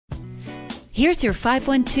Here's your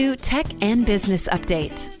 512 Tech and Business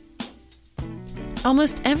Update.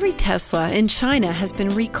 Almost every Tesla in China has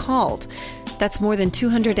been recalled. That's more than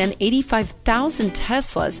 285,000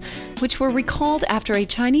 Teslas, which were recalled after a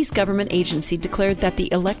Chinese government agency declared that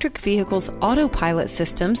the electric vehicle's autopilot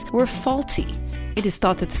systems were faulty. It is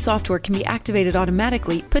thought that the software can be activated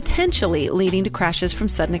automatically, potentially leading to crashes from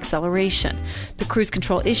sudden acceleration. The cruise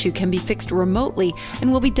control issue can be fixed remotely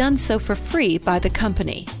and will be done so for free by the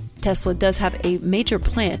company. Tesla does have a major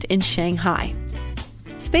plant in Shanghai.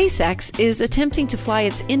 SpaceX is attempting to fly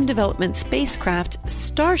its in-development spacecraft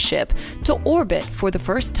Starship to orbit for the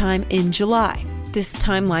first time in July. This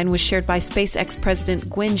timeline was shared by SpaceX President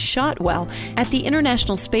Gwynne Shotwell at the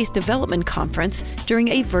International Space Development Conference during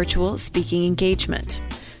a virtual speaking engagement.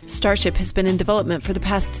 Starship has been in development for the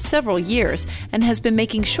past several years and has been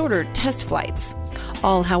making shorter test flights.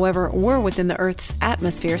 All, however, were within the Earth's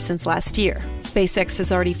atmosphere since last year. SpaceX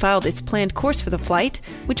has already filed its planned course for the flight,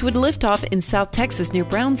 which would lift off in South Texas near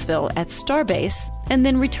Brownsville at Starbase and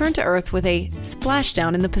then return to Earth with a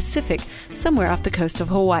splashdown in the Pacific somewhere off the coast of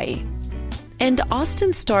Hawaii. And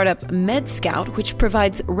Austin startup MedScout, which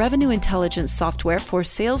provides revenue intelligence software for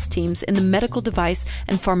sales teams in the medical device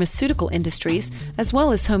and pharmaceutical industries, as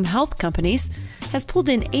well as home health companies, has pulled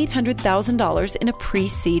in $800,000 in a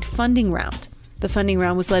pre-seed funding round. The funding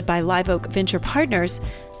round was led by Live Oak Venture Partners,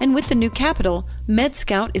 and with the new capital,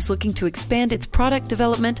 MedScout is looking to expand its product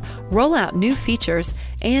development, roll out new features,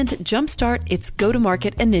 and jumpstart its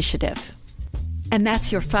go-to-market initiative. And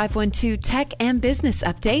that's your 512 Tech and Business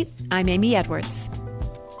Update. I'm Amy Edwards.